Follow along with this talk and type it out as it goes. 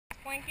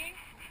blinking?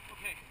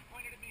 Okay,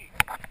 point it at me.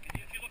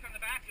 And if you look on the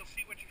back, you'll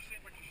see what you're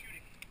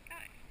shooting.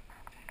 Got it.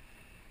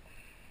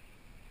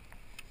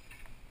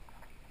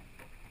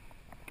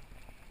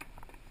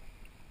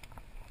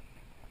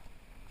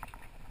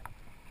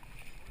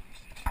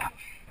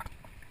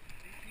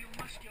 They feel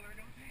muscular,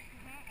 don't they?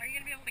 Are you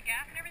going to be able to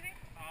gaff and everything?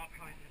 I'll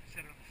probably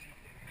set it on the seat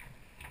there.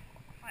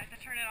 I have to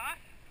turn it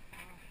off?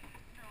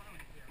 No, I don't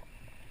need to.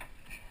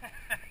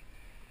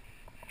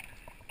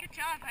 Good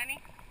job,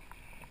 honey.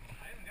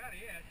 I haven't got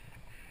it yet.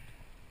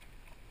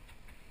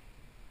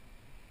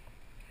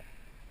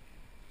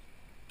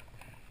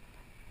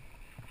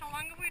 How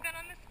long have we been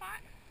on this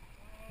spot?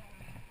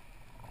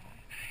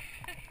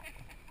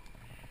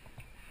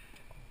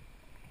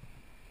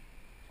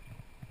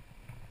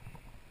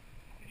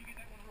 Can you get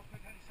that one real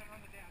quick, honey? Set it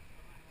on the desk.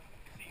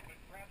 See, but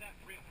grab that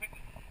real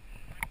quickly.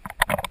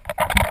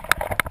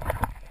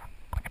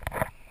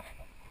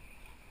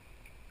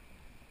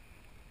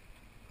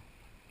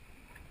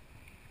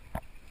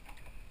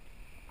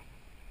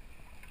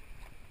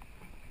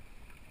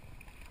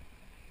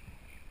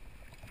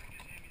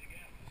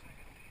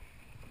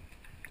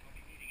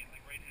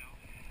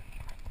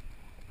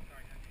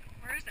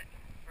 Where is it?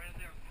 Right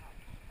there on the top.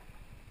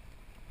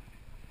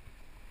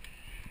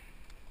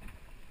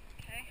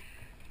 Okay.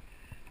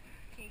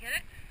 Can you get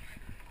it?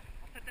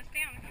 I'll put this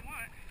down if you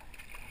want.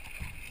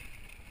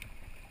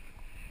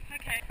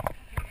 Okay.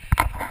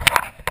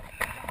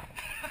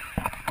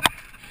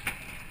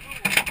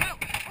 Whoa!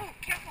 Oh,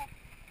 careful!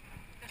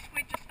 The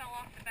squid just fell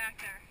off the back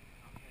there.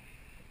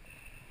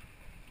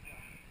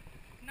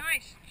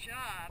 Nice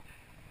job.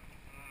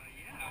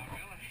 Yeah,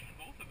 well,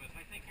 both of us.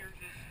 I think yours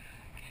is,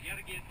 you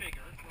gotta get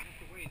bigger. We'll have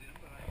to weigh them,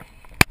 but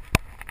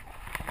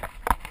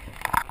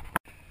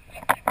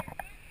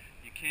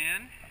you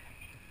can.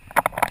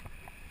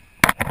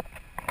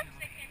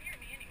 They can't hear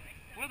me anyway.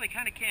 So. Well, they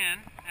kind of can,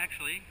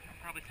 actually.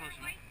 Probably close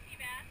enough. Sea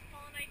bass.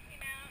 Paul and I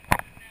came out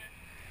on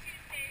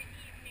Tuesday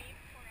evening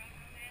for a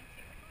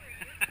romantic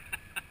cruise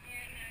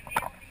and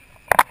nailed these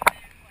two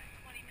within,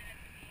 20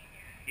 minutes of being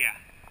here. Yeah.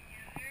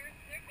 Yeah,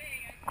 they're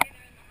big. I'd say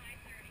they're in the high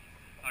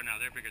 30s. Oh no,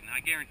 they're bigger than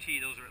that. I guarantee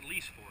those are at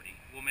least 40.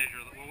 We'll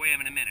measure. We'll weigh them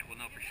in a minute. We'll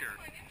know for sure.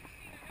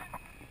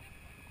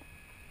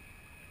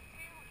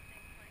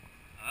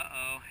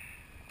 Uh-oh.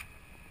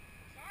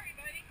 Sorry,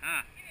 buddy.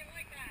 Huh. You didn't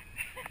like that.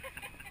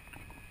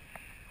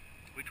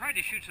 We tried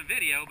to shoot some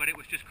video, but it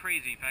was just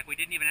crazy. In fact, we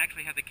didn't even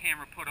actually have the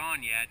camera put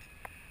on yet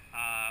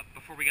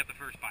before we got the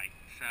first bite.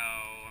 So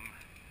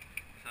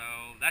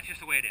that's just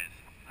the way it is.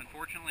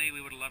 Unfortunately,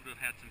 we would have loved to have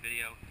had some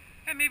video.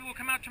 And maybe we'll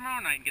come out tomorrow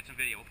night and get some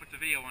video. We'll put the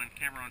video on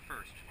camera on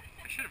first.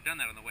 I should have done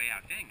that on the way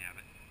out. Dang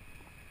nabbit.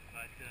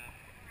 But,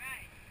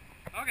 Alright.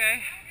 okay.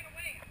 Now we're gonna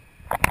weigh 'em.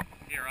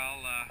 Here, I'll,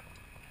 I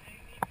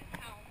need the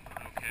towel.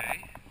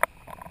 okay.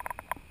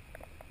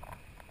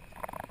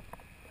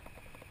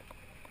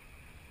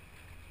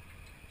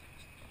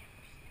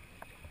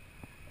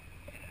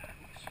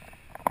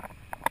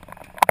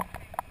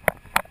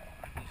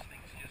 This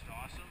thing's just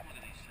awesome. Look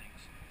at these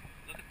things.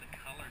 Look at the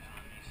colors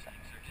on these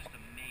things. They're just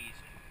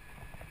amazing.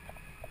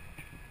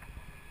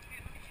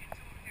 Here, let me shoot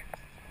some over here.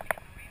 This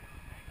is really in the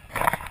rainbow.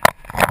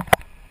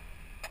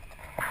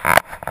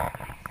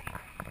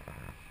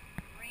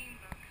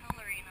 Rainbow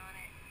coloring on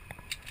it.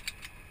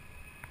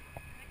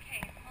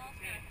 Okay, Paul's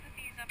gonna put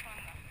these up on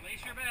the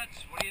Place your bets.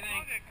 What do you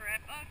think? Good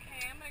grip.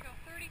 Okay, I'm gonna go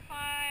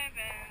 35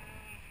 and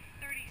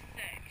 36.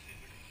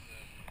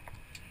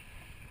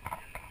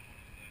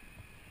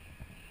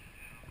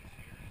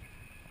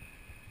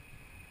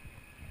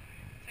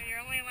 So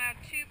you're only allowed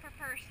 2 per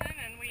person,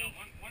 and we, No,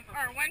 one per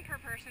or person. 1 per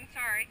person,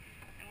 sorry,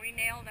 and we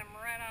nailed them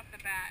right off the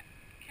bat.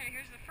 Okay,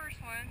 here's the first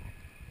one.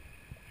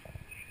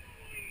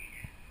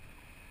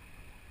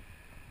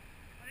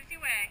 What does he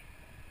weigh?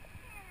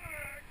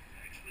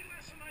 Actually,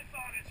 less than I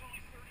thought. It's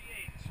only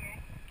 38, so.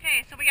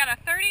 Okay, so we got a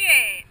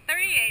 38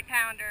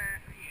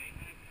 pounder.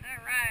 38.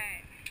 All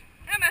right,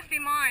 that must be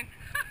mine.